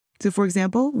So for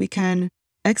example, we can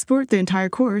export the entire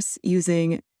course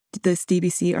using this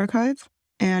DBC archive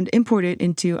and import it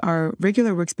into our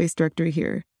regular workspace directory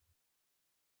here.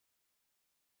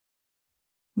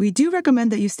 We do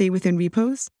recommend that you stay within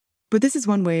repos, but this is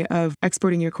one way of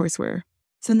exporting your courseware.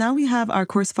 So now we have our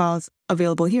course files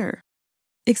available here.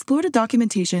 Explore the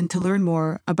documentation to learn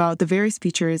more about the various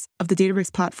features of the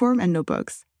Databricks platform and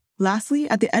notebooks. Lastly,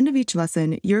 at the end of each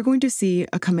lesson, you're going to see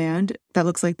a command that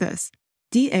looks like this,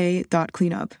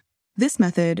 da.cleanup. This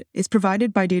method is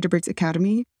provided by Databricks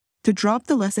Academy to drop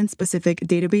the lesson-specific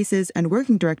databases and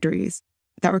working directories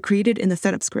that were created in the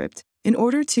setup script in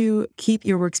order to keep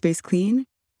your workspace clean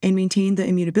and maintain the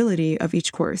immutability of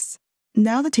each course.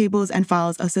 Now the tables and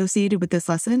files associated with this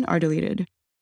lesson are deleted.